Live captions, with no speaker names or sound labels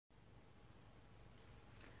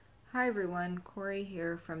Hi everyone, Corey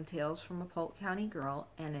here from Tales from a Polk County Girl,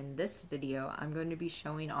 and in this video I'm going to be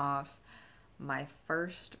showing off my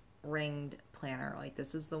first ringed planner. Like,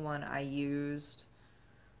 this is the one I used.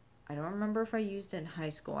 I don't remember if I used it in high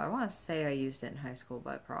school. I want to say I used it in high school,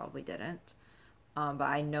 but probably didn't. But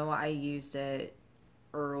I know I used it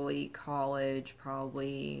early college,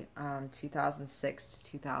 probably 2006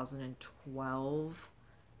 to 2012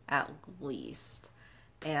 at least.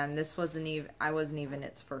 And this wasn't even, I wasn't even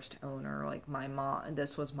its first owner. Like, my mom,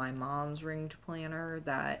 this was my mom's ringed planner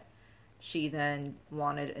that she then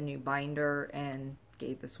wanted a new binder and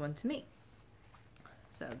gave this one to me.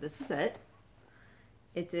 So this is it.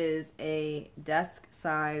 It is a desk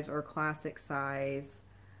size or classic size.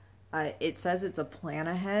 It says it's a plan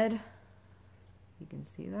ahead. You can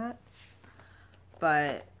see that.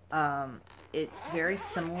 But it's very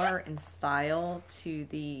similar in style to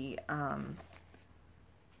the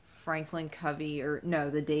Franklin Covey, or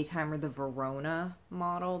no, the Daytime or the Verona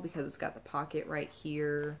model, because it's got the pocket right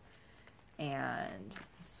here, and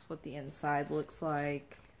this is what the inside looks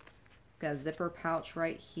like. It's got a zipper pouch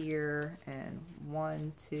right here, and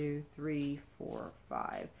 1, 2, 3, 4,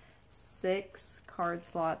 5, 6 card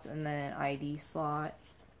slots, and then an ID slot.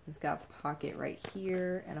 It's got a pocket right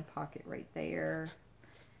here and a pocket right there.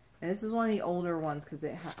 And this is one of the older ones because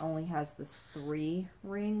it only has the 3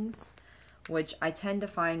 rings, which I tend to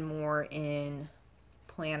find more in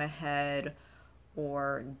plan ahead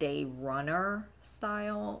or day runner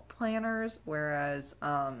style planners, whereas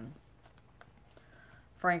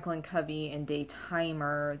Franklin Covey and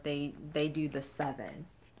Daytimer, they do the 7.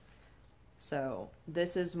 So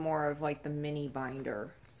this is more of like the mini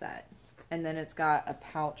binder set. And then it's got a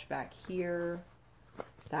pouch back here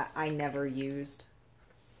that I never used.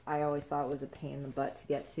 I always thought it was a pain in the butt to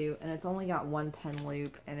get to, and it's only got 1 pen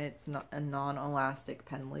loop, and it's not a non-elastic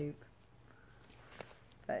pen loop.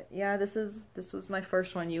 But yeah, this was my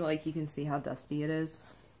first one. You can see how dusty it is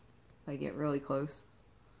if I get really close.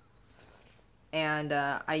 And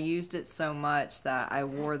I used it so much that I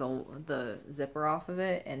wore the zipper off of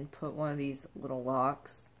it and put one of these little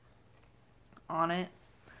locks on it.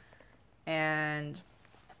 And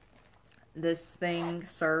this thing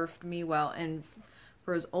served me well, and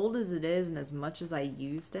for as old as it is and as much as I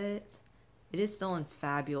used it, it is still in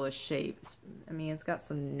fabulous shape. I mean, it's got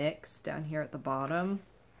some nicks down here at the bottom.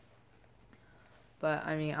 But,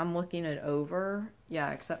 I mean, I'm looking it over. Yeah,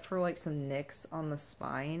 except for, like, some nicks on the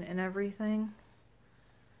spine and everything.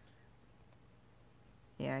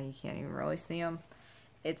 Yeah, you can't even really see them.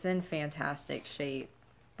 It's in fantastic shape.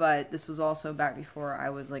 But this was also back before I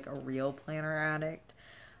was, like, a real planner addict.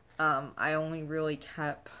 I only really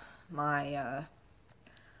kept my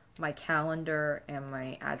my calendar and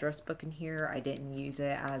my address book in here. I didn't use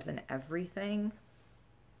it as an everything.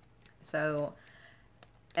 So,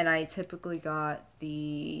 and I typically got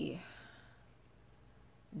the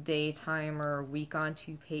Daytimer week on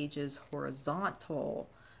 2 pages horizontal,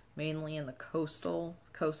 mainly in the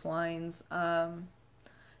coastlines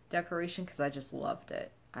decoration, because I just loved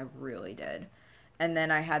it. I really did. And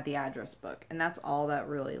then I had the address book, and that's all that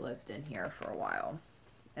really lived in here for a while.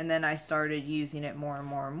 And then I started using it more and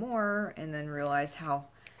more and more, and then realized how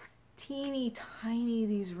teeny tiny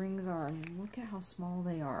these rings are. I mean, look at how small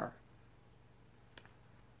they are.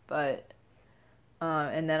 But,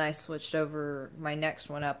 and then I switched over. My next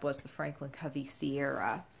one up was the Franklin Covey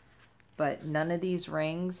Sierra. But none of these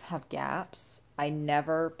rings have gaps. I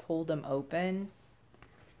never pulled them open.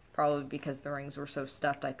 Probably because the rings were so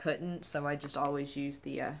stuffed I couldn't. So I just always used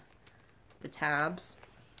the tabs.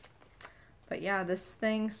 But yeah, this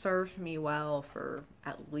thing served me well for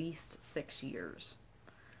at least 6 years.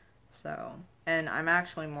 So, and I'm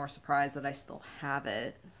actually more surprised that I still have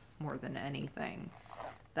it more than anything.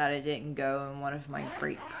 That it didn't go in one of my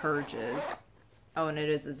great purges. Oh, and it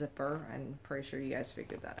is a zipper. I'm pretty sure you guys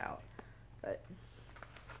figured that out. But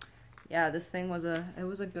yeah, this thing was a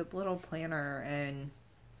good little planner, and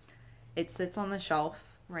it sits on the shelf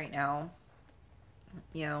right now.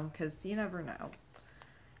 You know, because you never know.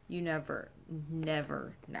 You never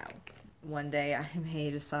know. One day I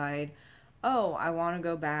may decide, oh, I want to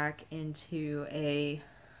go back into a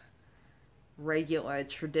regular,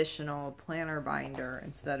 traditional planner binder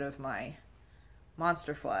instead of my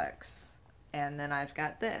Monster Flex. And then I've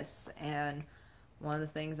got this. And one of the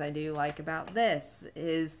things I do like about this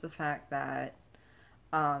is the fact that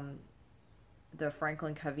the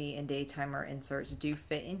Franklin Covey and Daytimer inserts do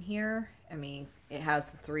fit in here. I mean, it has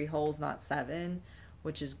the 3 holes, not 7.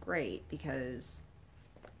 Which is great because,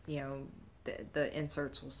 you know, the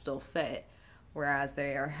inserts will still fit. Whereas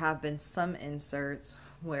there have been some inserts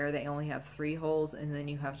where they only have 3 holes and then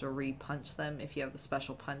you have to re-punch them if you have the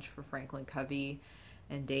special punch for Franklin Covey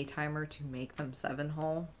and Daytimer to make them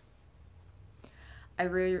 7-hole. I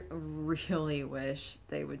really wish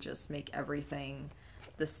they would just make everything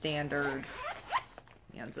the standard,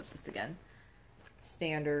 let me unzip this again,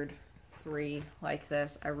 standard 3 like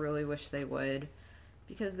this. I really wish they would,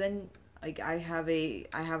 because then like I have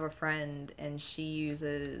a friend and she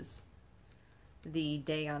uses the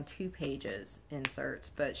day on 2 pages inserts,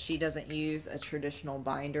 but she doesn't use a traditional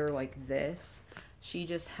binder like this. She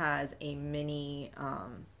just has a mini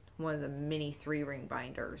one of the mini 3-ring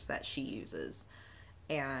binders that she uses,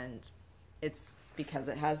 and it's because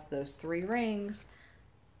it has those 3 rings,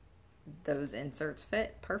 those inserts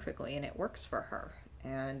fit perfectly and it works for her.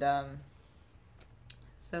 And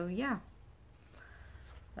so yeah,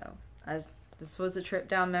 so this was a trip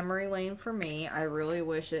down memory lane for me. I really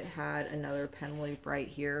wish it had another pen loop right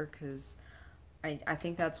here, because I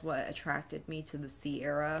think that's what attracted me to the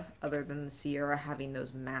Sierra, other than the Sierra having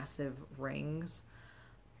those massive rings,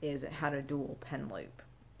 is it had a dual pen loop.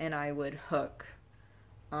 And I would hook,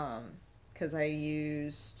 because I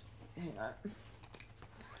used, hang on,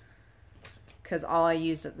 because all I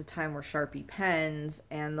used at the time were Sharpie pens,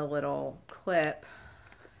 and the little clip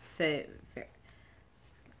fit.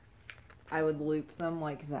 I would loop them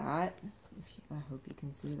like that. I hope you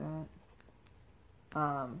can see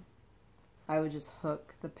that. I would just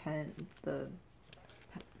hook the pen, the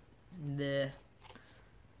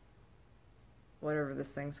whatever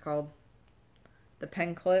this thing's called, the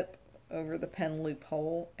pen clip over the pen loop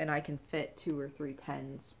hole, and I can fit 2 or 3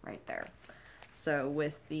 pens right there. So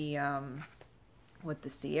with the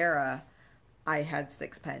Sierra, I had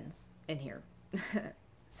 6 pens in here,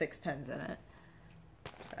 6 pens in it.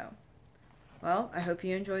 So, well, I hope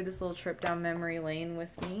you enjoyed this little trip down memory lane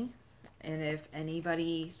with me. And if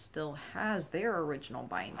anybody still has their original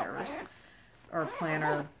binders or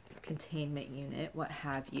planner containment unit, what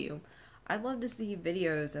have you, I'd love to see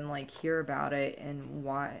videos and like hear about it, and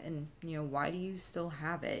why, and you know, why do you still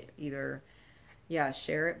have it? Either, yeah,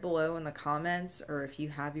 share it below in the comments, or if you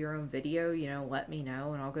have your own video, you know, let me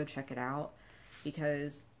know and I'll go check it out,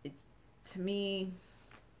 because it's, to me,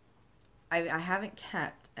 I haven't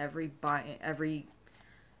kept every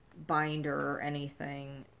binder or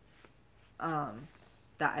anything that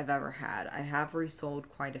I've ever had. I have resold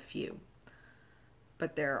quite a few,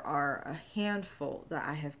 but there are a handful that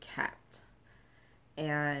I have kept,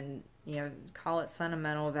 and you know, call it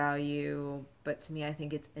sentimental value, but to me, I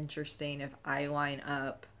think it's interesting if I line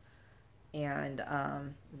up and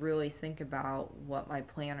really think about what my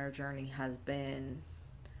planner journey has been.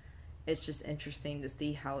 It's just interesting to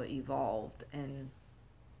see how it evolved, and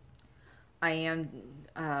I am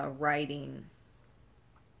writing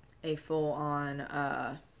a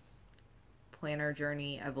full-on planner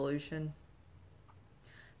journey evolution.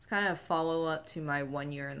 It's kind of a follow-up to my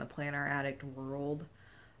 1 year in the Planner Addict world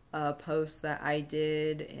post that I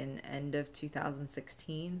did in end of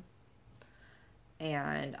 2016,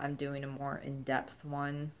 and I'm doing a more in-depth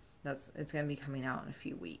one. It's going to be coming out in a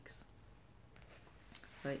few weeks.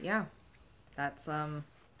 But yeah, that's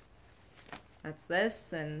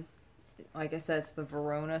this, and like I said, it's the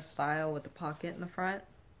Verona style with the pocket in the front.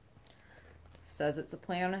 Says it's a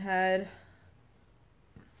plan ahead,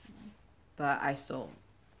 but I still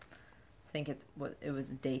think it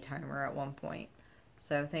was a Daytimer at one point.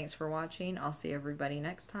 So thanks for watching. I'll see everybody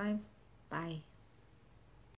next time. Bye.